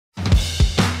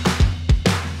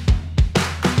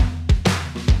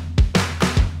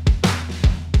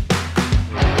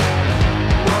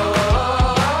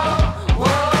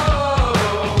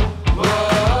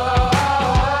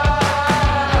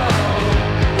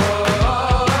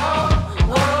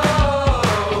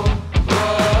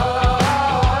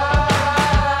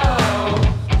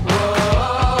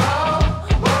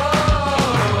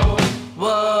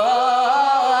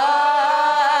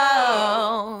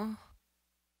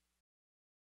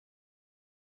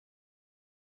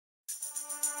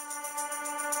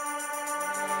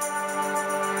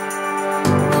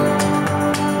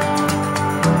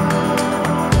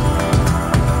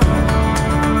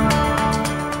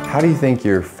How do you think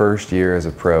your first year as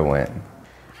a pro went?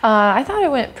 I thought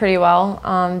it went pretty well.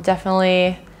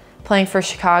 Definitely playing for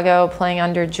Chicago, playing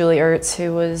under Julie Ertz,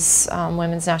 who was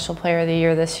Women's National Player of the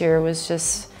Year this year, was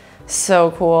just so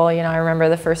cool. You know, I remember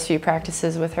the first few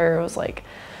practices with her, it was like,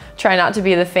 try not to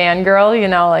be the fangirl, you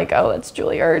know, like, oh, it's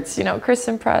Julie Ertz, you know,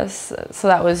 Kristen Press. So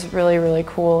that was really, really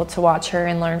cool to watch her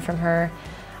and learn from her.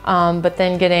 But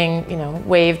then getting, you know,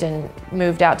 waived and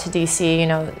moved out to DC, you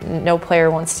know, no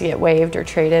player wants to get waived or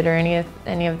traded or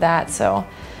any of that. So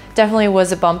definitely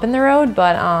was a bump in the road,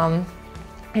 but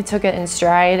I took it in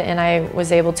stride and I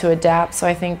was able to adapt. So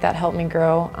I think that helped me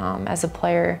grow as a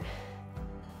player.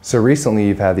 So recently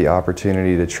you've had the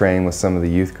opportunity to train with some of the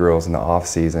youth girls in the off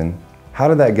season. How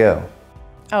did that go?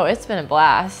 Oh, it's been a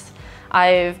blast.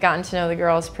 I've gotten to know the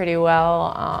girls pretty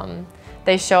well.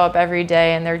 They show up every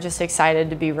day and they're just excited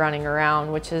to be running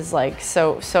around, which is like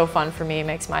so fun for me. It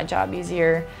makes my job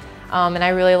easier. And I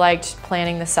really liked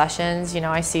planning the sessions. You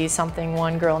know, I see something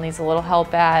one girl needs a little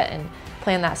help at and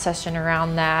plan that session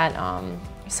around that.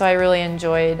 So I really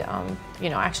enjoyed, you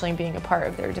know, actually being a part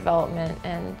of their development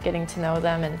and getting to know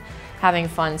them and having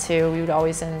fun too. We would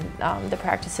always end the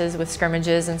practices with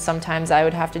scrimmages, and sometimes I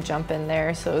would have to jump in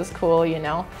there. So it was cool, you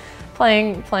know,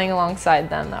 playing alongside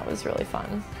them. That was really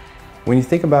fun. When you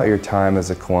think about your time as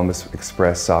a Columbus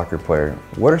Express soccer player,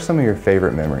 what are some of your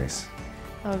favorite memories?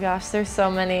 Oh gosh, there's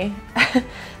so many.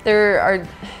 There are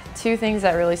two things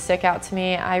that really stick out to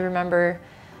me. I remember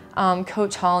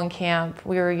Coach Hollenkamp,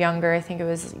 we were younger, I think it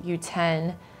was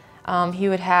U10. He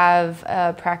would have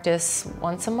a practice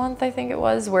once a month, I think it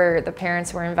was, where the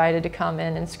parents were invited to come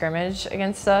in and scrimmage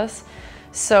against us.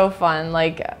 So fun,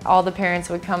 like all the parents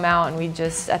would come out and we'd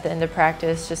just, at the end of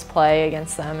practice, just play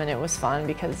against them, and it was fun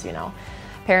because, you know,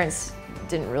 parents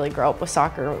didn't really grow up with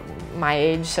soccer my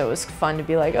age, so it was fun to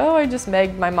be like, oh, I just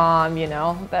megged my mom, you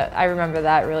know. That I remember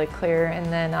that really clear. And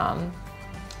then I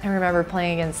remember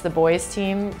playing against the boys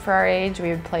team for our age.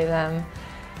 We would play them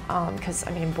because,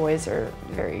 I mean, boys are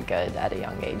very good at a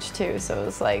young age too, so it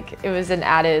was like, it was an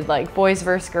added, like, boys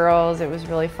versus girls. It was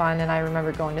really fun, and I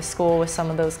remember going to school with some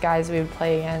of those guys we would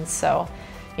play against, so,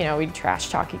 you know, we'd trash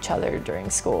talk each other during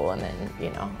school and then, you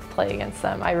know, play against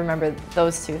them. I remember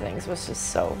those two things was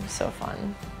just so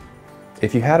fun.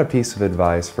 If you had a piece of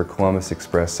advice for Columbus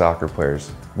Express soccer players,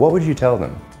 what would you tell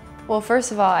them? Well,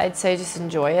 first of all, I'd say just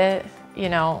enjoy it. You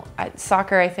know,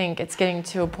 soccer, I think it's getting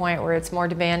to a point where it's more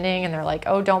demanding and they're like,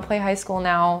 oh, don't play high school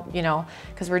now, you know,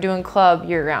 because we're doing club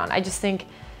year round. I just think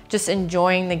just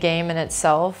enjoying the game in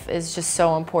itself is just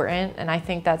so important, and I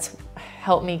think that's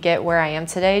helped me get where I am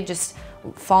today, just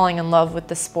falling in love with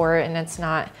the sport. And it's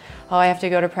not, oh, I have to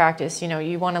go to practice. You know,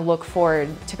 you want to look forward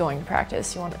to going to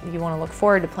practice. You want to look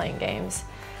forward to playing games.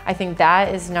 I think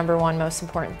that is number one most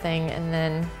important thing. And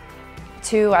then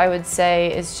two, I would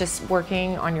say, is just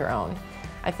working on your own.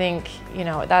 I think, you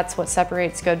know, that's what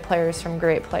separates good players from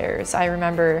great players. I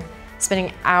remember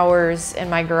spending hours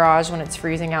in my garage when it's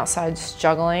freezing outside just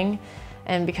juggling.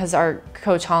 And because our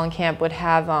coach Hollenkamp would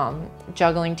have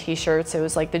juggling t-shirts, it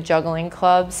was like the juggling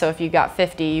club. So if you got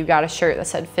 50, you got a shirt that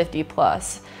said 50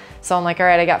 plus. So I'm like, all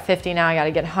right, I got 50 now, I got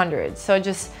to get 100. So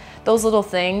just those little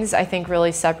things, I think,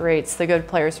 really separates the good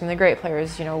players from the great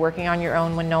players. You know, working on your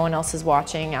own when no one else is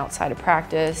watching outside of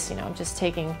practice, you know, just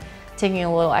taking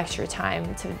a little extra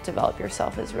time to develop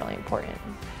yourself is really important.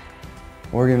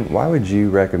 Morgan, why would you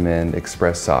recommend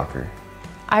Express Soccer?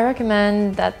 I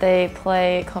recommend that they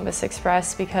play Columbus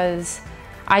Express because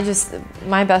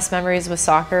my best memories with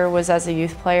soccer was as a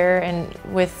youth player, and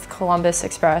with Columbus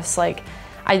Express, like,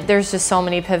 there's just so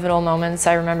many pivotal moments.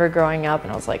 I remember growing up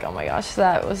and I was like, oh my gosh,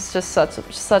 that was just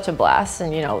such a blast.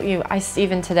 And you know,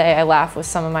 even today I laugh with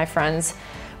some of my friends.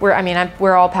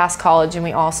 We're all past college and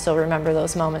we all still remember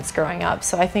those moments growing up.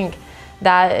 So I think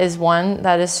that is one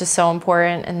that is just so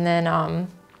important. And then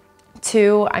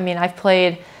two,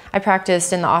 I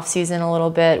practiced in the off season a little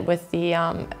bit with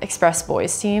the Express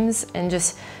boys teams, and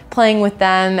just playing with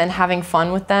them and having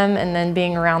fun with them, and then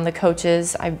being around the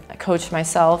coaches. I coached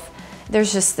myself.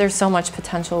 There's so much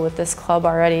potential with this club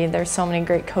already. There's so many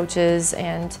great coaches,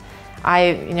 and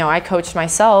I coached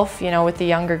myself, you know, with the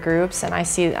younger groups, and I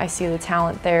see the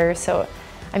talent there. So,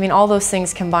 I mean, all those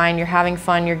things combined, you're having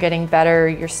fun, you're getting better,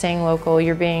 you're staying local,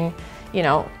 you're playing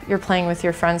with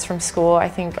your friends from school. I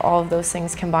think all of those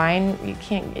things combined,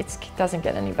 it doesn't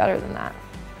get any better than that.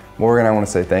 Morgan, I want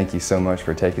to say thank you so much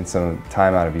for taking some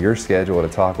time out of your schedule to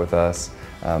talk with us.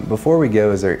 Before we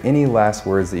go, is there any last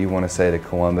words that you want to say to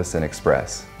Columbus and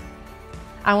Express?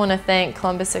 I want to thank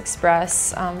Columbus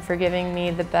Express for giving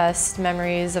me the best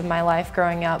memories of my life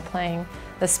growing up playing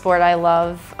the sport I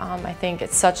love. I think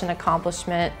it's such an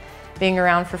accomplishment being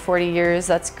around for 40 years.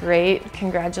 That's great.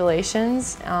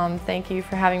 Congratulations. Thank you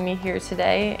for having me here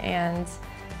today, and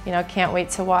can't wait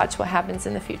to watch what happens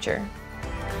in the future.